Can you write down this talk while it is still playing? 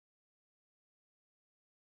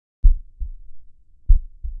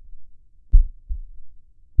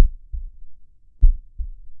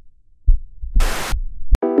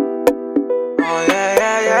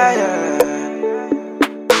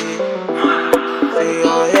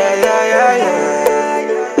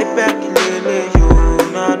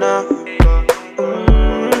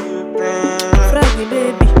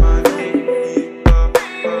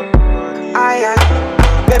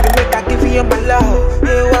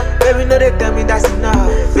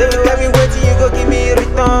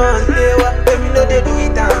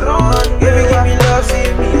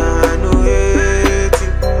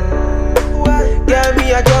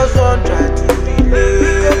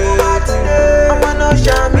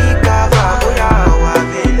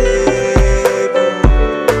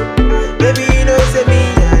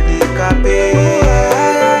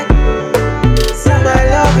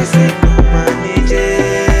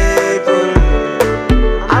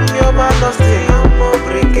not stay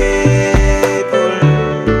unbreakable.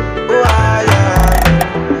 Oh,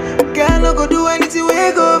 yeah. Girl, no go do anything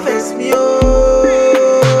we go vex me, oh.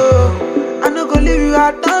 I no go leave you,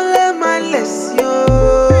 I don't let my less, yo.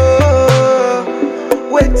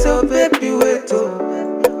 Wait, oh, baby, wait, oh.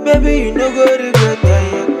 Baby, you no go regret,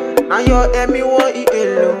 yeah. Now your me won't eat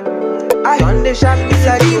alone. I on the shop, it's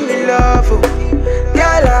like give me love, oh.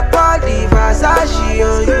 Girl, I call the Versace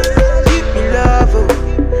on you. Give me love, oh.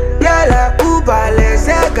 Girl, I put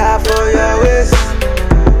Balenciaga for your waist.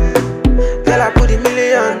 Girl, I put $1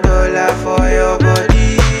 million for your body,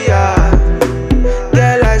 yeah.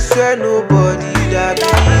 Girl, I swear nobody that be,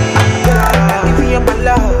 yeah. If you my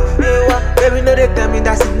love, baby, no they tell me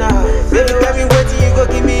that's enough. Baby, tell me what you go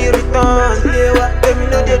give me return. Baby,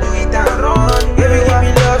 no they do it and run. Baby, give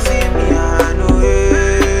me love, see me, I know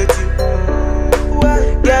it.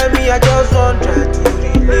 Get me, I just want try to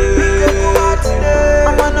relate.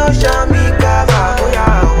 I'ma no shami kava, oh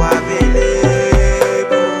yeah,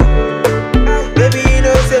 available. Baby, you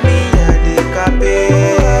know say me and the cafe.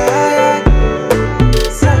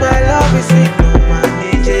 See my love is sweet, no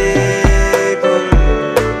manageable.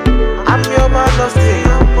 I'm your man, no stay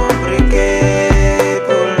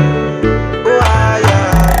unbreakable. Oh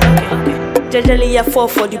yeah. Jejely I fall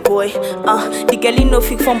for the boy. The girlie no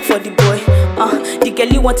fit form for the boy. The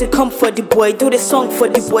girlie want to come for the boy. Do the song for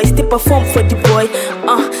the boy. Still perform for the boy.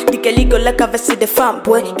 The girlie go like a verse the fan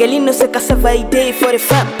boy. Girlie no say cassava a day for the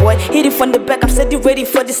fan boy. Hit it from the back, I'm steady ready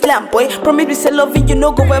for the slam boy. Promise me say loving you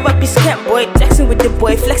no go ever be scam boy. Jackson with the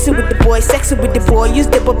boy, flexing with the boy, sexy with the boy. Use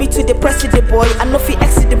the bobby to depress with the boy. I know fi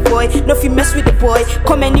exit the boy, no fi mess with the boy.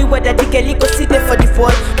 Come anywhere that the girlie go sit there for the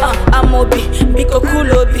boy. I'm obi, big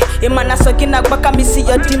cool obi. Imana sogina baka mi see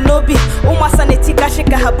your dim nobi. Umasane tika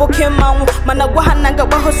shika haboke mamu. Mana wahananga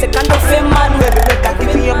waho sekando fe manu. Baby, make I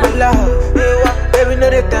give you my love. Baby, no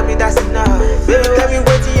they tell